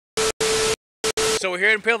So we're here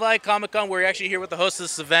at Imperial Valley Comic Con. We're actually here with the host of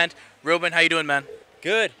this event, Ruben. How you doing, man?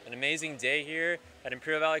 Good. An amazing day here at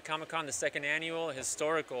Imperial Valley Comic Con, the second annual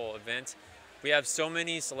historical event. We have so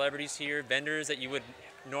many celebrities here, vendors that you would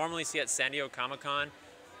normally see at San Diego Comic Con.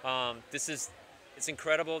 It's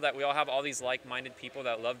incredible that we all have all these like-minded people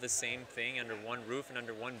that love the same thing under one roof and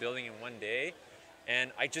under one building in one day.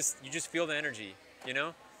 And you just feel the energy, you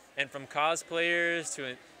know? And from cosplayers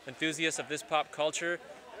to enthusiasts of this pop culture,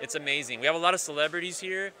 it's amazing. We have a lot of celebrities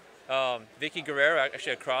here. Vicky Guerrero,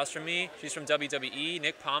 actually across from me, she's from WWE.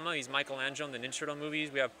 Nick Palma, he's Michelangelo in the Ninja Turtle movies.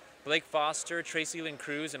 We have Blake Foster, Tracy Lynn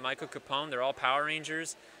Cruz, and Michael Capone. They're all Power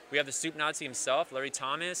Rangers. We have the Soup Nazi himself, Larry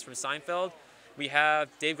Thomas from Seinfeld. We have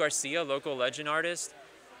Dave Garcia, local legend artist.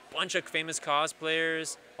 Bunch of famous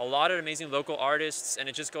cosplayers, a lot of amazing local artists, and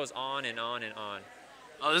it just goes on and on and on.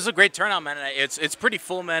 Oh, this is a great turnout, man. It's pretty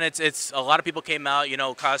full, man. It's a lot of people came out, you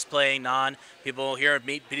know, cosplaying, people here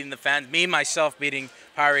meeting the fans. Me myself meeting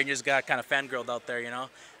Power Rangers, got kind of fangirled out there, you know.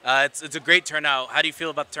 It's a great turnout. How do you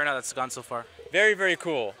feel about the turnout that's gone so far? Very, very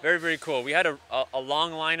cool. Very, very cool. We had a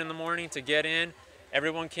long line in the morning to get in.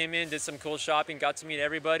 Everyone came in, did some cool shopping, got to meet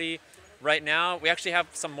everybody. Right now, we actually have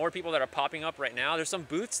some more people that are popping up right now. There's some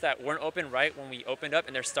booths that weren't open right when we opened up,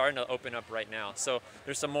 and they're starting to open up right now. So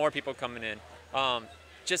there's some more people coming in.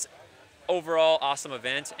 Just overall awesome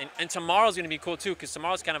event. And tomorrow's going to be cool too, because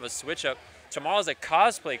tomorrow's kind of a switch up. Tomorrow's a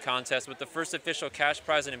cosplay contest with the first official cash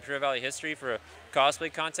prize in Imperial Valley history for a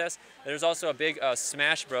cosplay contest. There's also a big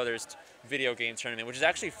Smash Brothers video game tournament, which is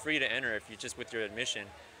actually free to enter if you just with your admission.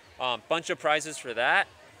 Bunch of prizes for that.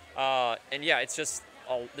 And yeah, it's just,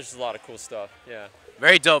 there's a lot of cool stuff. Yeah.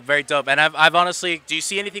 Very dope, very dope. And I've honestly, do you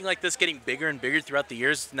see anything like this getting bigger and bigger throughout the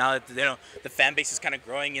years now that, you know, the fan base is kind of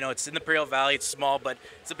growing? You know, it's in the Imperial Valley, it's small, but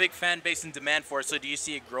it's a big fan base and demand for it. So do you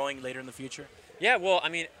see it growing later in the future? Yeah, well, I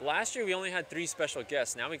mean, last year we only had 3 special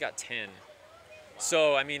guests. Now we got 10.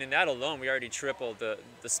 So, I mean, in that alone, we already tripled the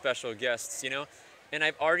special guests, you know? And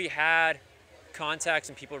I've already had contacts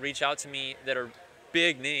and people reach out to me that are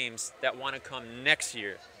big names that want to come next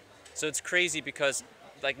year. So it's crazy because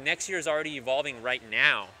like next year is already evolving right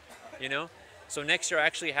now, you know? So next year I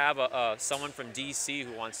actually have someone from DC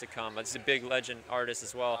who wants to come. It's a big legend artist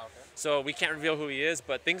as well. So we can't reveal who he is,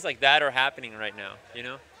 but things like that are happening right now, you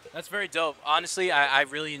know? That's very dope. Honestly, I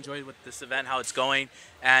really enjoyed with this event, how it's going.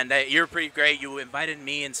 And you're pretty great. You invited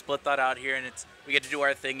me and Split Thought out here, and we get to do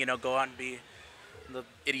our thing, you know, go out and be the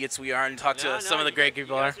idiots we are and talk to some of the great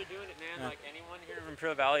people. You guys are doing it, man. Yeah. Like anyone here in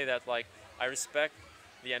Imperial Valley that, like, I respect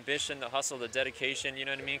the ambition, the hustle, the dedication, you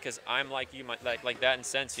know what I mean? Because I'm like you, like that in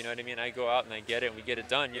sense, you know what I mean? I go out and I get it and we get it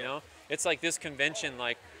done, you know? It's like this convention,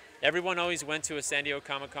 like everyone always went to a San Diego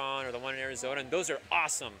Comic Con or the one in Arizona, and those are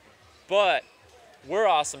awesome. But we're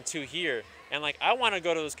awesome too here. And like I want to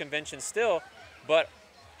go to those conventions still, but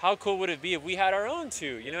how cool would it be if we had our own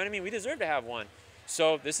too? You know what I mean? We deserve to have one.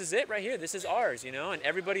 So this is it right here. This is ours, you know? And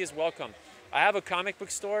everybody is welcome. I have a comic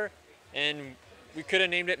book store, and we could have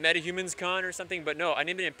named it Metahumans Con or something, but no, I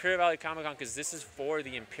named it Imperial Valley Comic Con because this is for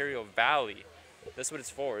the Imperial Valley. That's what it's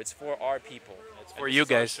for. It's for our people. It's for you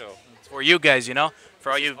guys. It's for you guys, you know?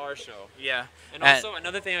 For all you. It's our show. Yeah. And also,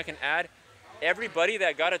 another thing I can add, everybody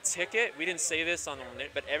that got a ticket, we didn't say this on the,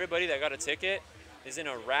 but everybody that got a ticket is in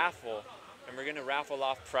a raffle, and we're going to raffle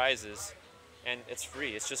off prizes, and it's free.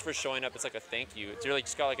 It's just for showing up. It's like a thank you. It's really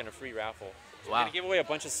just got like in a free raffle. So wow. We're going to give away a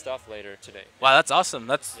bunch of stuff later today. Wow, that's awesome.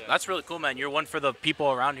 That's really cool, man. You're one for the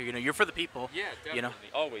people around here. You know, you're for the people. Yeah, definitely. You know?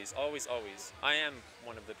 Always, always, always. I am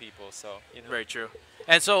one of the people, so, you know. Very true.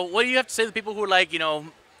 And so what do you have to say to the people who are like, you know,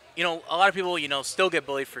 a lot of people, you know, still get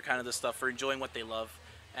bullied for kind of this stuff, for enjoying what they love.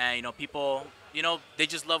 And, you know, people, you know, they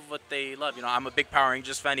just love what they love. You know, I'm a big Power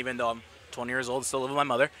Rangers fan, even though I'm 20 years old, still live with my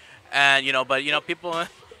mother. And, you know, but, you know, people...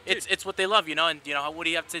 It's what they love, you know, and you know, what do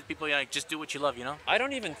you have to say to people? You know, like, just do what you love, you know. I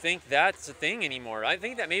don't even think that's a thing anymore. I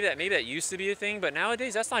think that maybe that used to be a thing, but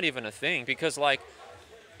nowadays that's not even a thing because like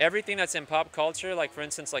everything that's in pop culture, like for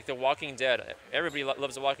instance, like The Walking Dead. Everybody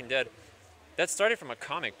loves The Walking Dead. That started from a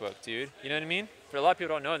comic book, dude. You know what I mean? For a lot of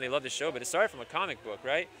people don't know and they love the show, but it started from a comic book,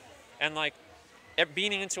 right? And like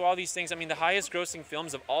being into all these things, I mean, the highest grossing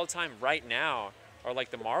films of all time right now are like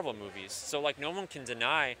the Marvel movies. So like no one can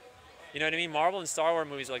deny. You know what I mean? Marvel and Star Wars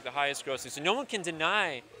movies are like the highest grossing. So no one can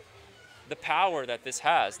deny the power that this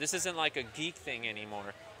has. This isn't like a geek thing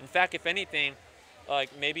anymore. In fact, if anything, like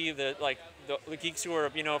maybe the geeks who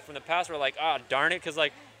are, you know, from the past were like, ah, darn it, because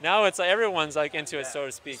like now it's like everyone's like into it, so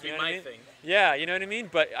to speak. You know what I mean? Thing. Yeah, you know what I mean?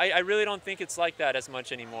 But I really don't think it's like that as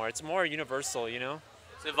much anymore. It's more universal, you know?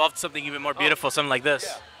 It's evolved to something even more beautiful, something like this.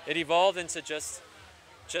 Yeah. It evolved into just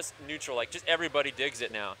just neutral. Like, just everybody digs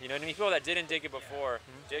it now. You know what I mean? People that didn't dig it before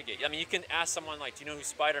dig it. I mean, you can ask someone, like, do you know who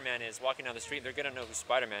Spider-Man is? Walking down the street, they're going to know who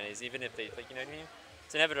Spider-Man is, even if they, like, you know what I mean?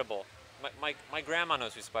 It's inevitable. My grandma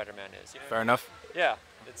knows who Spider-Man is. You know Fair enough. Yeah.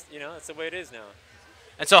 It's, you know, that's the way it is now.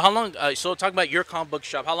 And so how long, so talk about your comic book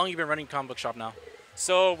shop. How long have you been running comic book shop now?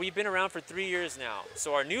 So we've been around for 3 years now.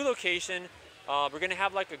 So our new location, we're going to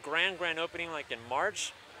have like a grand opening like in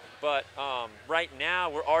March. But right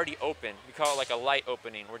now we're already open. We call it like a light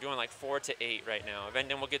opening. We're doing like 4 to 8 right now. And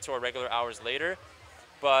then we'll get to our regular hours later.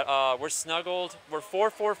 But we're snuggled. We're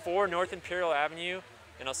 444 North Imperial Avenue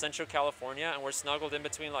in El Centro, California. And we're snuggled in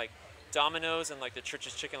between like Domino's and like the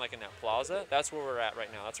Church's Chicken, like in that plaza. That's where we're at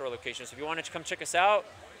right now. That's our location. So if you want to come check us out,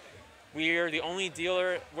 we're the only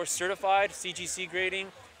dealer. We're certified CGC grading.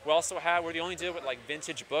 We're the only dealer with like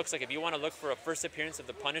vintage books. Like if you want to look for a first appearance of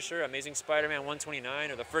the Punisher, Amazing Spider-Man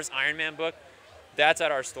 129, or the first Iron Man book, that's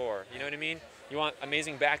at our store. You know what I mean? You want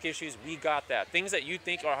amazing back issues? We got that. Things that you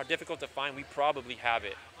think are difficult to find, we probably have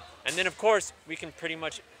it. And then of course, we can pretty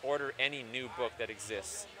much order any new book that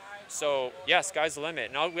exists. So yeah, sky's the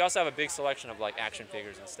limit. And we also have a big selection of like action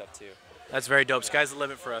figures and stuff too. That's very dope. Sky's the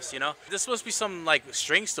limit for us, you know? There's supposed to be some like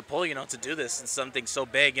strings to pull, you know, to do this and something so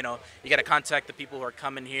big, you know. You got to contact the people who are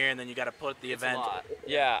coming here and then you got to put the event. A lot.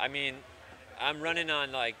 Yeah, I mean, I'm running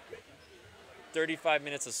on like 35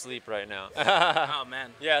 minutes of sleep right now. Oh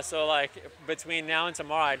man. Yeah, so like between now and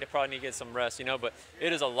tomorrow, I probably need to get some rest, you know, but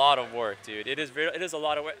it is a lot of work, dude. It is a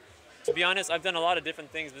lot of work. To be honest, I've done a lot of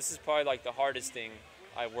different things. This is probably like the hardest thing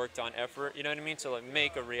I worked on effort, you know what I mean? To like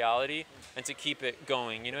make a reality and to keep it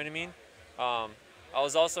going, you know what I mean? I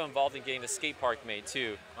was also involved in getting the skate park made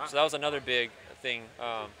too. Wow. So that was another big thing.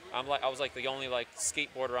 I was like the only like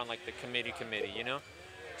skateboarder on like the committee, you know?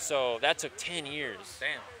 So that took 10 years.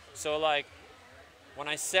 Damn. So like when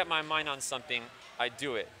I set my mind on something, I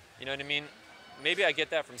do it. You know what I mean? Maybe I get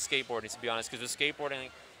that from skateboarding, to be honest, because with skateboarding,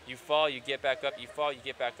 you fall, you get back up, you fall, you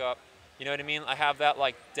get back up. You know what I mean? I have that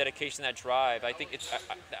like dedication, that drive. I think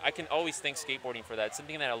I can always thank skateboarding for that. It's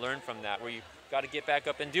something that I learned from that, where you got to get back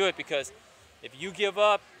up and do it, because if you give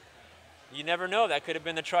up, you never know. That could have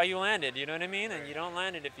been the try you landed, you know what I mean? And you don't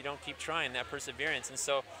land it if you don't keep trying, that perseverance. And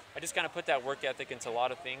so I just kind of put that work ethic into a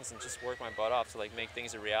lot of things and just work my butt off to like make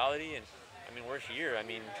things a reality. And I mean, we're here. I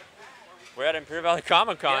mean, we're at Imperial Valley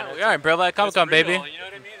Comic Con. Yeah, we are Imperial Valley Comic Con, baby. You know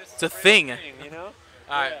what I mean? It's a thing. You know?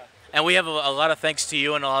 All right. Yeah. And we have a lot of thanks to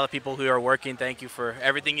you and a lot of people who are working. Thank you for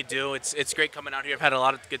everything you do. It's great coming out here. I've had a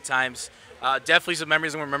lot of good times. Definitely some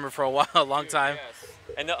memories I'm going to remember for a long time. Yes.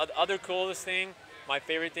 And the other coolest thing, my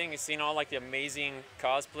favorite thing, is seeing all like the amazing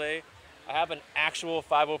cosplay. I have an actual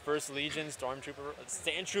 501st Legion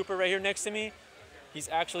Sand Trooper right here next to me. He's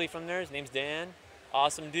actually from there. His name's Dan.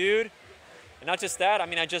 Awesome dude. And not just that, I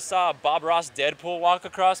mean, I just saw Bob Ross Deadpool walk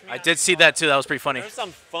across me. I did see that too. That was pretty funny. There's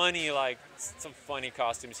some funny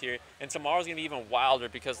costumes here. And tomorrow's going to be even wilder,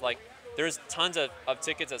 because like there's tons of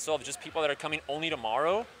tickets that sold, just people that are coming only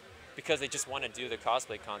tomorrow because they just want to do the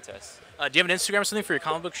cosplay contest. Do you have an Instagram or something for your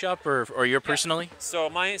comic book shop, or your personally?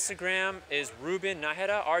 So my Instagram is Ruben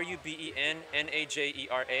Najera, RubenNajera,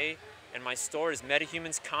 and my store is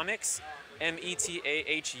Metahumans Comics, Metahumans,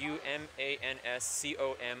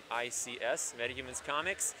 Metahumans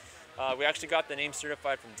Comics. We actually got the name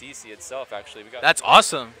certified from DC itself, actually. That's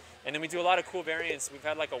awesome. And then we do a lot of cool variants. We've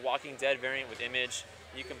had like a Walking Dead variant with Image.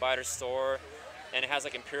 You can buy at our store. And it has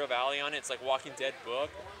like Imperial Valley on it. It's like Walking Dead book.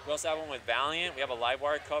 We also have one with Valiant. We have a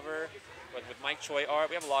Livewire cover with Mike Choi art.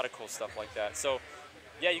 We have a lot of cool stuff like that. So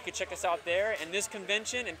yeah, you can check us out there. And this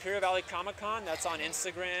convention, Imperial Valley Comic Con, that's on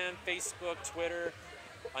Instagram, Facebook, Twitter.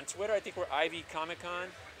 On Twitter, I think we're Ivy Comic Con.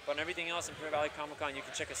 But on everything else, Imperial Valley Comic Con, you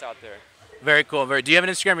can check us out there. Very cool. Do you have an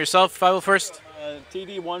Instagram yourself, 501st?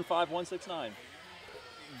 TD15169.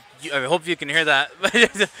 I hope you can hear that.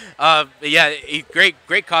 Yeah,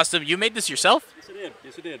 great costume. You made this yourself?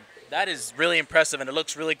 Yes, it did. That is really impressive, and it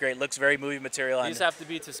looks really great. It looks very movie material. These have to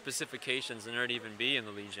be to specifications in order to even be in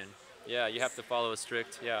the Legion. Yeah, you have to follow a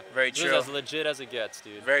strict, Very true. This is as legit as it gets,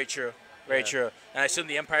 dude. Very true. Very true. And I assume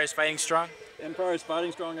the Empire is fighting strong? Empire is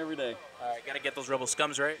fighting strong every day. All right, got to get those rebel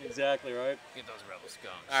scums, right? Exactly, right? Get those rebel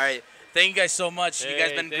scums. All right. Thank you guys so much. Hey, you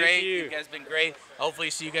guys been great. you You guys been great. Hopefully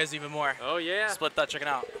see you guys even more. Oh, yeah. Split Thought, check it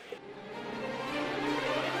out.